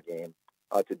opportunity for that game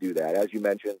to do that. As you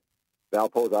mentioned,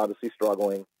 Valpo is obviously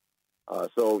struggling.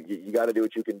 So you got to do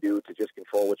what you can do to just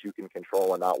control what you can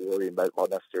control and not worry about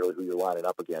necessarily who you're lining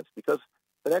up against. Because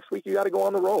the next week you got to go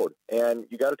on the road and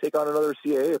you got to take on another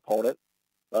CAA opponent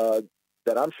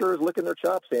that I'm sure is licking their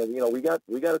chops, saying, we got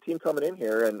a team coming in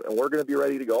here and we're going to be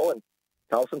ready to go. And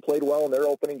Towson played well in their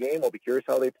opening game. We'll be curious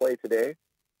how they play today.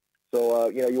 So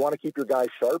you want to keep your guys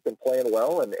sharp and playing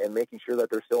well and making sure that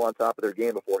they're still on top of their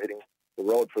game before hitting the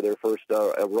road for their first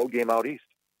road game out east.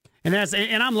 And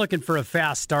I'm looking for a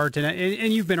fast start,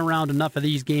 and you've been around enough of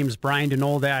these games, Brian, to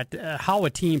know that how a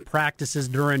team practices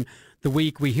during the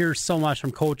week. We hear so much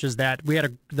from coaches that we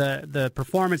had the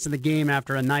performance in the game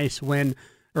after a nice win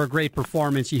or a great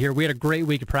performance. You hear we had a great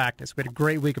week of practice.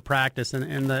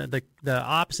 And the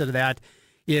opposite of that,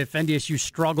 if NDSU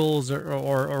struggles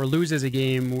or loses a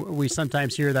game, we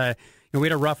sometimes hear that we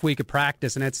had a rough week of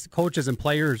practice, and it's coaches and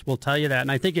players will tell you that.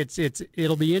 And I think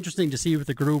it'll be interesting to see with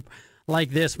a group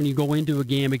like this when you go into a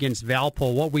game against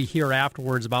Valpo, what we hear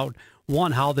afterwards about,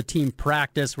 one, how the team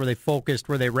practiced, were they focused,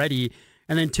 were they ready?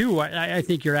 And then two, I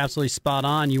think you're absolutely spot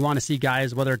on. You want to see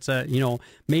guys, whether it's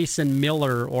Mason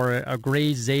Miller or a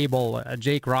Gray Zabel, a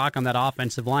Jake Rock on that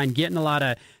offensive line, getting a lot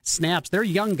of snaps. They're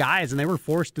young guys, and they were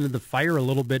forced into the fire a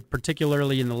little bit,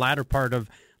 particularly in the latter part of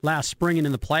last spring and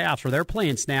in the playoffs where they're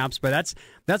playing snaps. But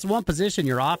that's one position,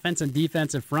 your offense and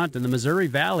defensive front. In the Missouri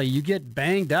Valley, you get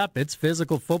banged up. It's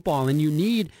physical football, and you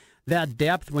need that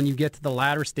depth when you get to the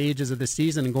latter stages of the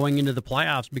season and going into the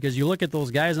playoffs, because you look at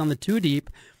those guys on the two deep,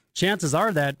 chances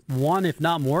are that one, if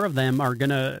not more of them, are going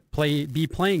to be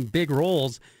playing big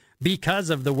roles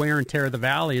because of the wear and tear of the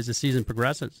Valley as the season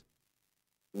progresses.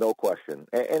 No question.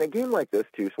 And a game like this,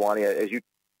 too, Swanee, it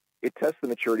tests the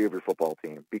maturity of your football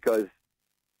team, because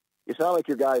it's not like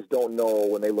your guys don't know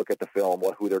when they look at the film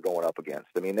who they're going up against.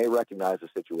 I mean, they recognize the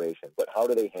situation, but how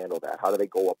do they handle that? How do they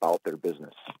go about their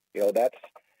business?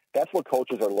 That's what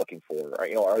coaches are looking for.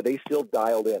 Are they still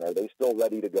dialed in? Are they still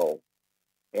ready to go?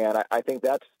 And I think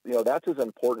that's as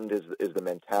important as the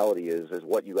mentality is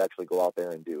what you actually go out there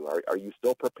and do. Are you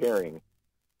still preparing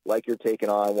like you're taking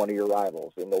on one of your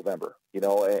rivals in November?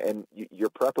 And your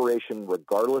preparation,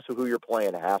 regardless of who you're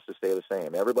playing, has to stay the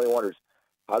same. Everybody wonders,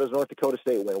 how does North Dakota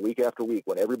State win week after week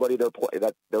when everybody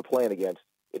that they're playing against,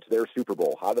 it's their Super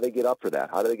Bowl? How do they get up for that?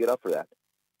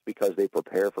 Because they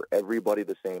prepare for everybody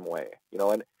the same way.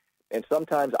 And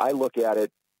sometimes I look at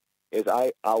it is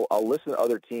I'll listen to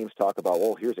other teams talk about,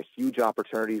 well, here's a huge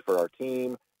opportunity for our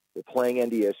team. We're playing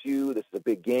NDSU. This is a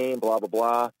big game, blah, blah,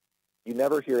 blah. You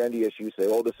never hear NDSU say,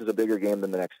 oh, this is a bigger game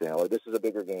than the next day, or this is a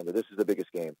bigger game, or this is the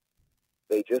biggest game.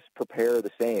 They just prepare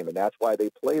the same, and that's why they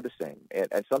play the same.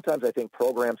 And sometimes I think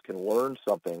programs can learn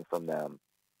something from them,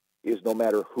 is no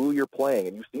matter who you're playing.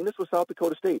 And you've seen this with South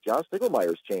Dakota State. John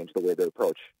Stiegelmeier's changed the way they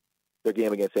approach their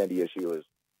game against NDSU. Is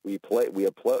we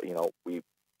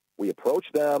approach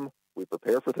them, we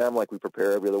prepare for them like we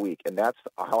prepare every other week, and that's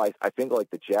how I think like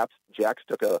the Jacks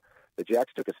took a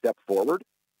step forward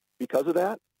because of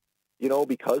that.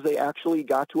 Because they actually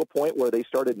got to a point where they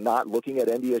started not looking at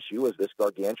NDSU as this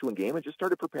gargantuan game and just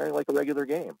started preparing like a regular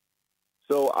game.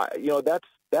 So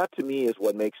that to me is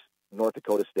what makes North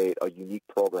Dakota State a unique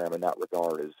program in that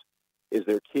regard. Is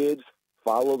their kids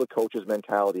follow the coach's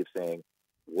mentality of saying,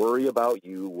 worry about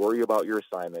you, worry about your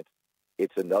assignment.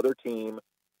 It's another team.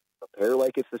 Prepare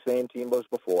like it's the same team as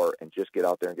before, and just get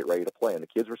out there and get ready to play. And the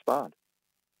kids respond.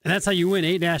 And that's how you win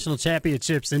 8 national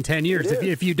championships in 10 years.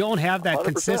 If you don't have that 100%.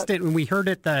 Consistent, and we heard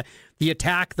it, the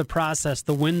attack, the process,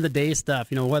 the win the day stuff,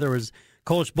 whether it was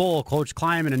Coach Bull, Coach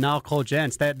Kleiman, and now Coach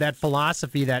Entz, that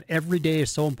philosophy that every day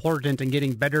is so important and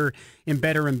getting better and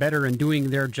better and better and doing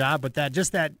their job, but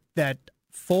that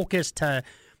focus to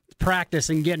practice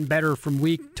and getting better from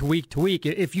week to week to week.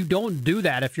 If you don't do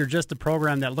that, if you're just a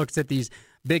program that looks at these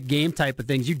big game type of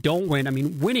things, you don't win. I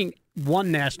mean, winning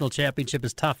one national championship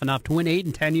is tough enough. To win 8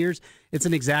 in 10 years, it's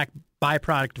an exact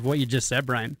byproduct of what you just said,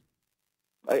 Brian.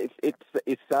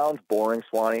 It sounds boring,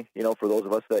 Swanee. For those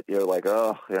of us that like,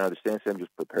 the same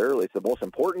just prepare. It's the most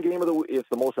important game It's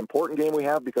the most important game we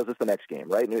have because it's the next game,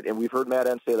 right? And we've heard Matt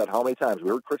Entz say that how many times? We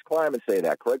heard Chris Kleiman say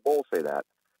that, Craig Bowl say that.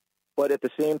 But at the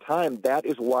same time, that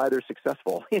is why they're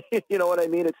successful. You know what I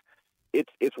mean?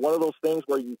 It's one of those things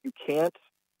where you can't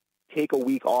take a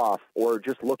week off or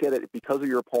just look at it because of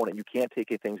your opponent. You can't take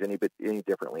things any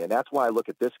differently. And that's why I look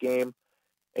at this game,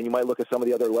 and you might look at some of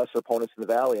the other lesser opponents in the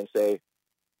Valley and say,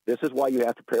 this is why you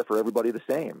have to prepare for everybody the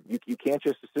same. You can't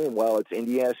just assume, well, it's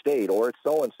Indiana State or it's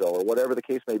so-and-so or whatever the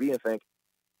case may be and think,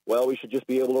 well, we should just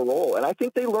be able to roll. And I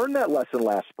think they learned that lesson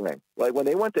last spring. Like when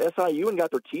they went to SIU and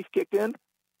got their teeth kicked in,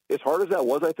 as hard as that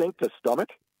was, I think, to stomach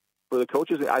for the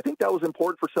coaches, I think that was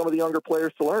important for some of the younger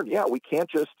players to learn. Yeah, we can't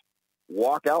just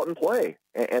walk out and play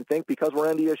and think because we're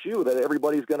NDSU that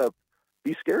everybody's going to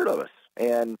be scared of us.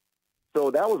 And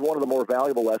so that was one of the more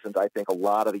valuable lessons I think a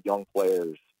lot of the young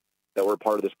players that were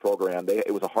part of this program,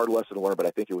 it was a hard lesson to learn, but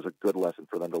I think it was a good lesson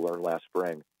for them to learn last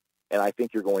spring. And I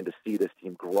think you're going to see this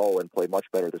team grow and play much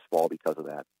better this fall because of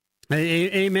that.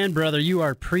 Amen, brother. You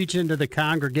are preaching to the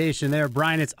congregation there,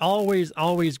 Brian. It's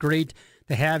always great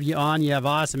to have you on. You have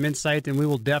awesome insight, and we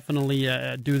will definitely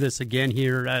do this again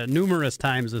here numerous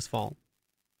times this fall.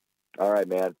 All right,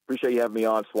 man. Appreciate you having me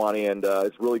on, Swanee, and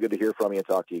it's really good to hear from you and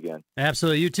talk to you again.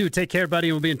 Absolutely. You too. Take care, buddy,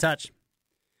 and we'll be in touch.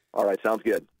 All right, sounds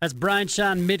good. That's Brian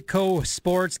Shawn, Midco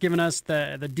Sports, giving us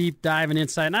the deep dive and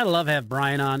insight. And I love to have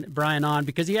Brian on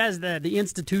because he has the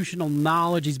institutional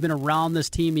knowledge. He's been around this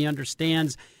team. He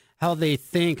understands how they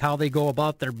think, how they go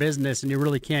about their business, and you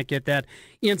really can't get that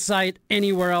insight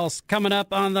anywhere else. Coming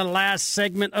up on the last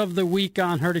segment of the week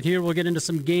on Heard It Here, we'll get into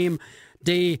some game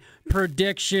day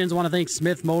predictions. I want to thank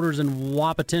Smith Motors in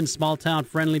Wahpeton, small town,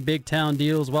 friendly, big town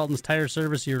deals. Welton's Tire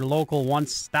Service, your local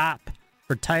one-stop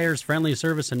for tires, friendly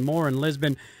service, and more in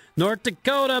Lisbon, North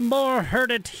Dakota. More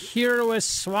Heard It Here with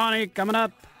Swanee coming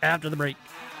up after the break.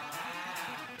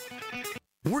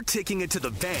 We're taking it to the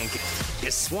bank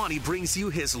as Swanee brings you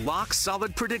his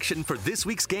lock-solid prediction for this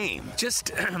week's game.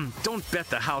 Just don't bet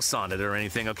the house on it or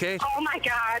anything, okay? Oh, my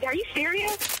God. Are you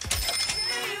serious?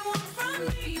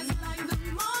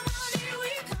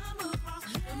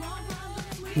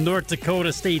 North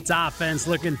Dakota State's offense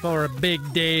looking for a big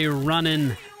day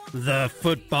running the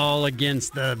football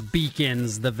against the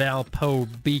Beacons, the Valpo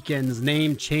Beacons.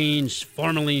 Name change,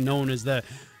 formerly known as the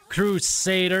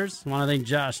Crusaders. I want to thank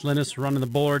Josh Linus for running the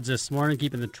boards this morning,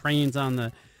 keeping the trains on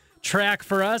the track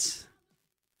for us.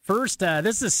 First,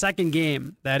 this is the second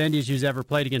game that NDSU's ever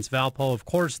played against Valpo. Of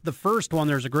course, the first one,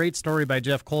 there's a great story by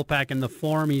Jeff Kolpak in the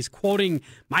forum. He's quoting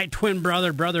my twin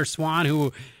brother, Brother Swan,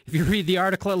 who, if you read the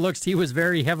article, it looks he was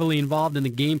very heavily involved in the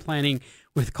game planning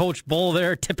with Coach Bull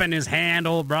there, tipping his hand,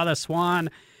 old Brother Swan.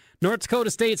 North Dakota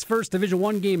State's first Division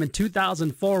I game in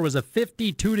 2004 was a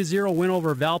 52-0 win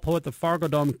over Valpo at the Fargo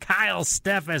Dome. Kyle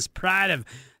Steffes, pride of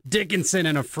Dickinson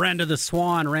and a friend of the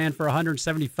Swan, ran for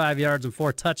 175 yards and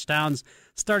 4 touchdowns.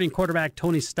 Starting quarterback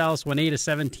Tony Stouse went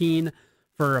 8-17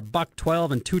 for a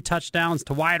 $112 and 2 touchdowns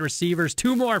to wide receivers.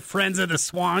 2 more friends of the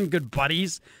Swan, good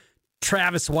buddies,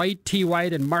 Travis White, T.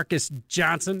 White, and Marcus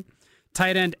Johnson.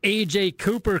 Tight end A.J.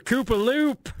 Cooper, Cooper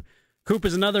Loop. Coop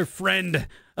is another friend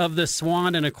of the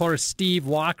Swan, and of course Steve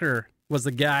Walker was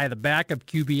the guy, the backup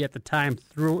QB at the time,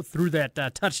 threw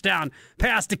that touchdown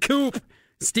pass to Coop.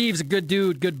 Steve's a good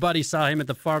dude, good buddy. Saw him at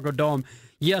the Fargo Dome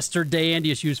yesterday.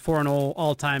 NDSU's 4-0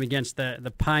 all-time against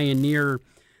the Pioneer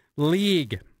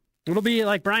League. It'll be,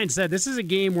 like Brian said, this is a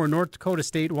game where North Dakota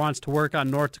State wants to work on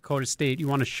North Dakota State. You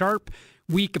want a sharp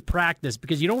week of practice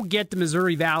because you don't get to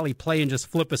Missouri Valley play and just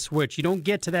flip a switch. You don't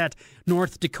get to that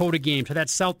North Dakota game, to that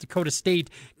South Dakota State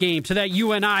game, to that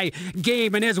UNI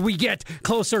game. And as we get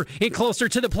closer and closer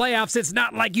to the playoffs, it's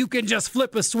not like you can just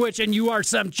flip a switch and you are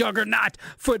some juggernaut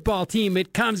football team.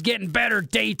 It comes getting better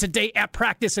day to day at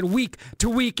practice and week to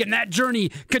week. And that journey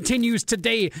continues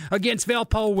today against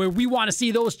Valpo, where we want to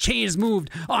see those chains moved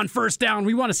on first down.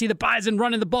 We want to see the Bison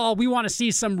running the ball. We want to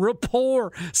see some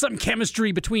rapport, some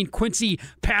chemistry between Quincy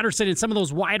Patterson and some of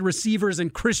those wide receivers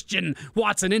and Christian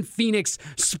Watson and Phoenix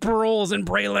Sproles and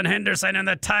Braylon Henderson and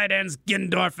the tight ends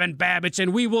Gindorf and Babbage.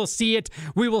 And we will see it.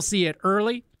 We will see it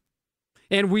early,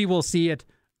 and we will see it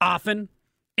often.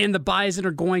 And the Bison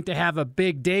are going to have a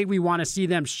big day. We want to see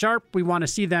them sharp. We want to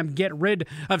see them get rid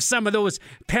of some of those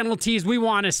penalties. We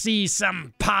want to see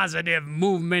some positive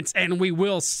movements, and we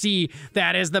will see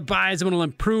that as the Bison will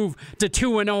improve to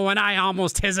 2-0. And I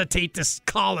almost hesitate to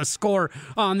call a score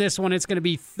on this one. It's going to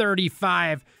be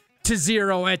 35-0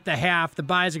 at the half. The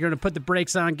Bison are going to put the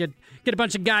brakes on, get a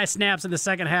bunch of guy snaps in the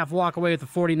second half, walk away with a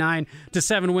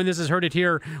 49-7 win. This is Heard It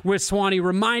Here with Swanee,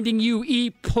 reminding you,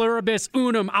 e pluribus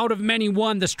unum, out of many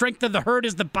one. The strength of the herd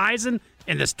is the Bison,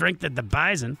 and the strength of the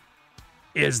Bison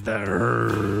is the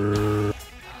herd.